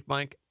thoughts this week,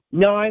 Mike?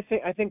 No, I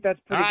think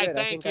that's pretty All right, good.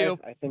 thank you.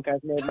 I think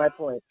I've made my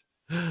point.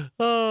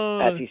 Oh,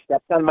 As he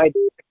stepped on my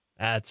dick.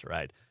 that's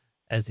right.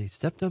 As he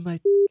stepped on my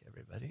dick,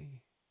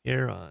 everybody,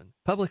 here on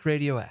Public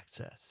Radio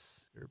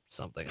Access or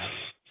something.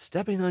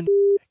 Stepping on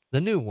your dick, the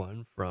new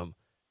one from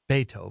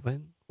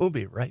Beethoven. We'll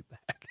be right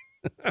back.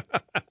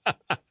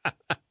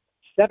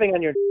 Stepping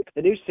on your dick,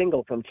 the new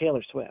single from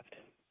Taylor Swift.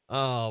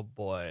 Oh,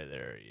 boy,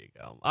 there you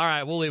go. All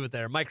right, we'll leave it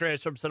there. Mike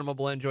Reyes from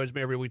Cinemablend joins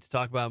me every week to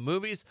talk about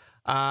movies.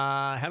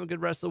 Have a good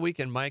rest of the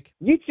weekend, Mike.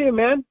 You too,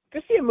 man.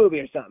 Go see a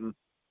movie or something.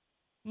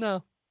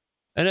 No.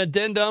 An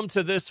addendum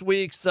to this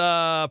week's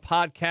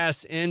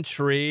podcast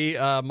entry.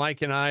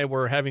 Mike and I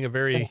were having a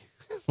very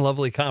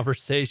lovely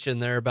conversation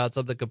there about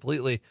something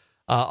completely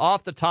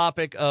off the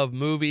topic of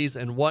movies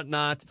and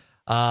whatnot.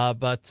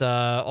 But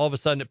all of a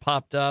sudden it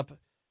popped up.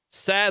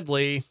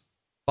 Sadly,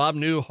 Bob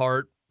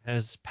Newhart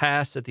has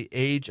passed at the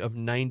age of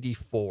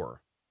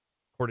 94,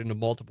 according to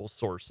multiple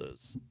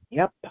sources.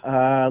 Yep.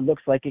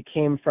 Looks like it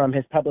came from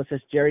his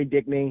publicist, Jerry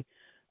Digney.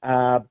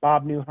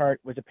 Bob Newhart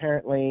was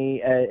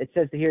apparently, it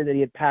says here that he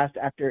had passed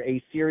after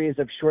a series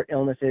of short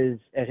illnesses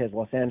at his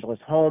Los Angeles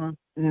home.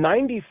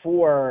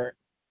 94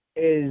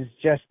 is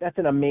just, that's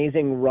an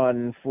amazing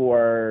run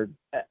for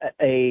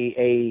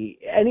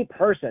any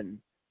person,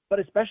 but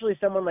especially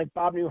someone like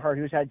Bob Newhart,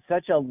 who's had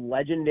such a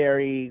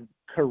legendary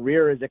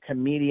career as a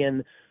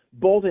comedian,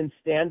 both in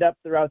stand-up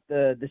throughout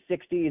the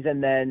 60s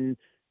and then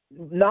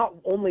not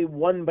only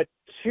one but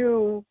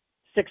two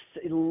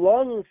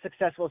long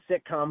successful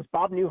sitcoms,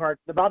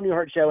 The Bob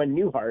Newhart Show and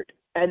Newhart.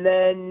 And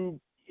then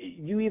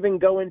you even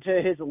go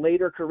into his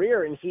later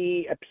career and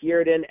he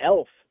appeared in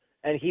Elf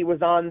and he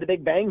was on The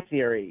Big Bang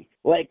Theory.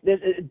 Like this,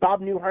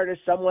 Bob Newhart is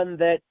someone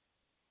that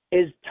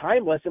is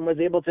timeless and was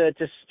able to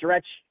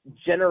stretch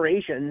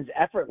generations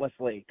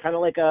effortlessly, kind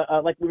of like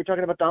like we were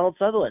talking about Donald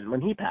Sutherland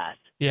when he passed.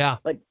 Yeah.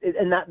 Like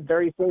in that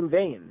very same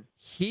vein.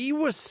 He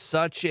was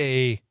such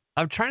a,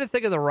 I'm trying to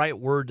think of the right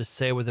word to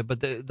say with it, but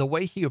the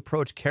way he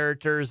approached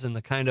characters and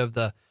the kind of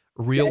the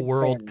real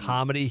world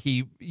comedy,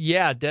 dead.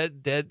 Yeah,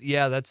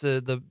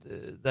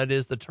 that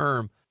is the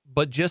term.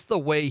 But just the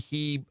way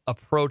he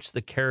approached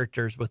the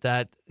characters with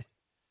that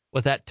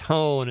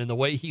tone and the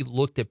way he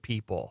looked at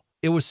people,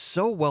 it was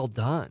so well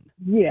done.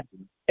 Yeah,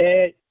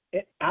 it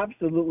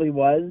absolutely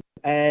was.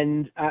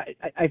 And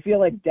I feel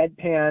like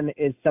deadpan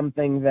is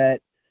something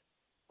that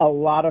a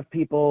lot of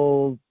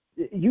people,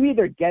 you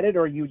either get it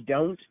or you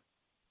don't.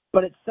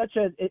 But it's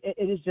it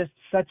is just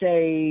such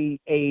an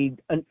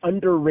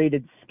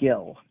underrated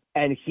skill.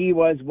 And he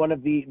was one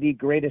of the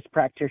greatest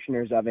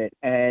practitioners of it.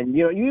 And,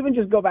 you even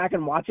just go back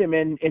and watch him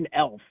in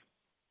Elf.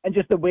 And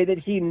just the way that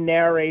he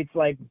narrates,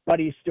 like,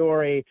 Buddy's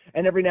story.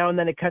 And every now and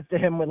then it cuts to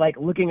him with, like,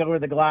 looking over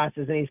the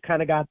glasses. And he's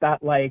kind of got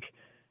that, like,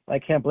 I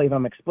can't believe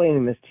I'm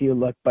explaining this to you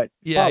look. But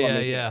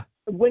yeah.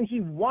 When he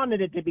wanted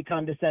it to be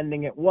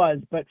condescending, it was.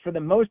 But for the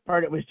most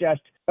part, it was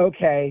just,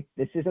 okay,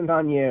 this isn't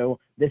on you.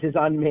 This is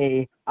on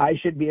me. I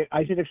should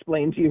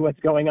explain to you what's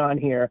going on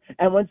here.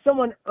 And when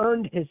someone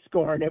earned his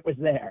scorn, it was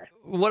there.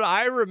 What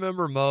I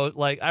remember most,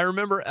 like, I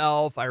remember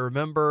Elf. I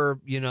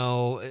remember,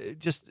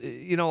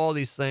 all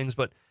these things.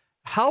 But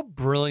how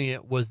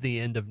brilliant was the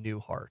end of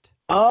Newhart?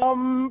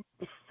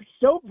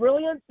 So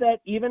brilliant that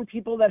even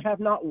people that have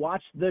not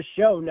watched the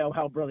show know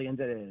how brilliant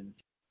it is.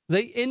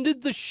 They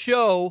ended the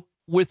show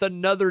with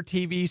another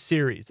TV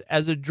series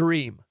as a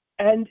dream.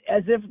 And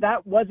as if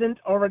that wasn't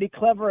already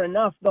clever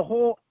enough, the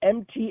whole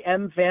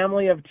MTM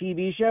family of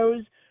TV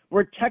shows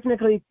were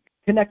technically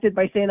connected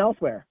by St.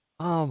 Elsewhere.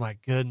 Oh, my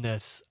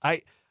goodness.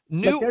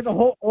 There's a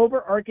whole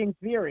overarching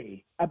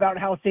theory about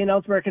how St.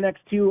 Elsewhere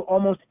connects to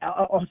almost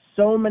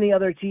so many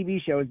other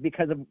TV shows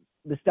because of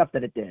the stuff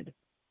that it did.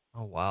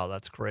 Oh, wow.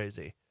 That's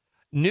crazy.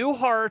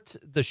 Newhart,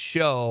 the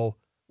show,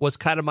 was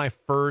kind of my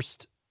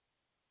first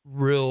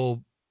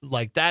real,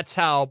 like, that's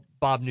how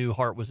Bob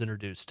Newhart was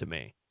introduced to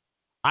me.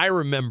 I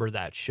remember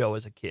that show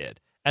as a kid,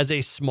 as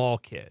a small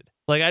kid.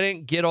 Like, I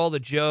didn't get all the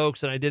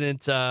jokes and I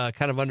didn't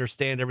kind of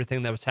understand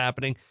everything that was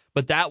happening,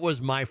 but that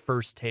was my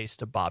first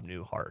taste of Bob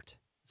Newhart.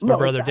 It's my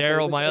brother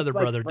Daryl, my other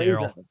brother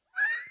Daryl.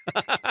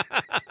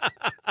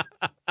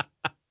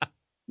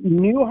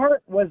 Newhart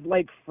was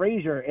like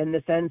Frasier in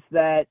the sense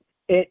that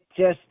it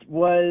just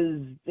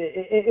was,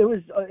 it was,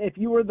 if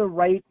you were the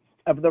right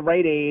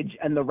age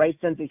and the right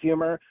sense of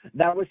humor,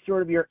 that was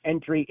sort of your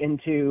entry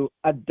into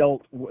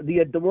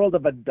the world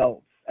of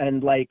adults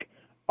and like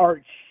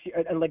arch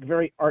and like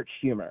very arch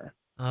humor.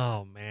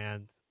 Oh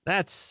man,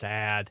 that's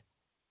sad.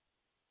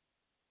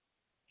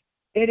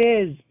 It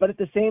is, but at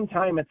the same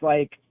time, it's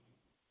like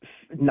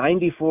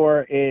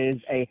 94 is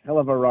a hell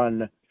of a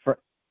run for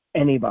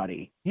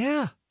anybody.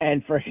 Yeah.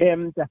 And for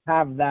him to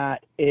have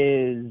that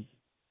is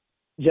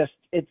just,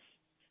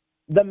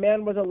 the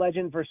man was a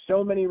legend for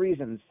so many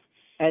reasons.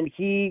 And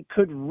he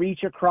could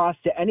reach across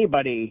to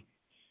anybody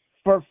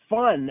for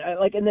fun,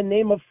 like in the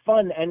name of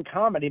fun and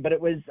comedy. But it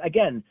was,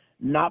 again,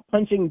 not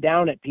punching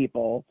down at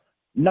people,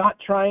 not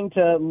trying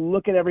to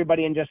look at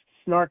everybody and just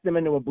snark them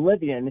into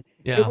oblivion.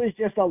 Yeah. It was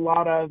just a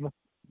lot of,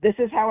 this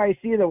is how I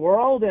see the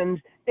world,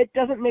 and it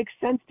doesn't make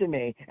sense to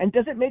me. And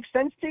does it make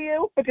sense to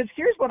you? Because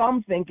here's what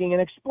I'm thinking,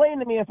 and explain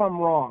to me if I'm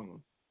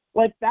wrong.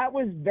 Like, that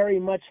was very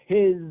much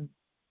his,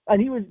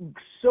 and he was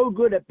so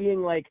good at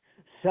being, like,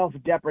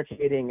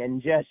 self-deprecating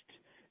and just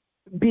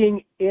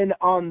being in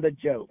on the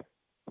joke.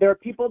 There are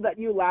people that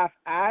you laugh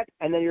at,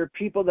 and then there are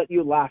people that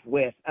you laugh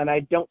with, and I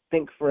don't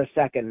think for a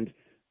second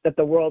that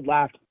the world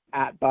laughed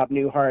at Bob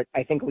Newhart.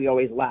 I think we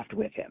always laughed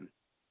with him.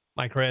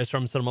 Mike Reyes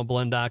from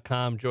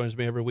Cinemablend.com joins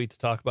me every week to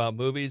talk about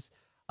movies.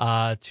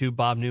 To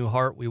Bob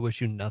Newhart, we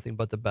wish you nothing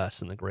but the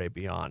best in the great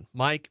beyond.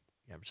 Mike,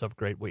 you have yourself a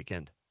great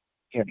weekend.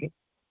 Here,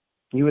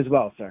 you as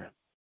well, sir.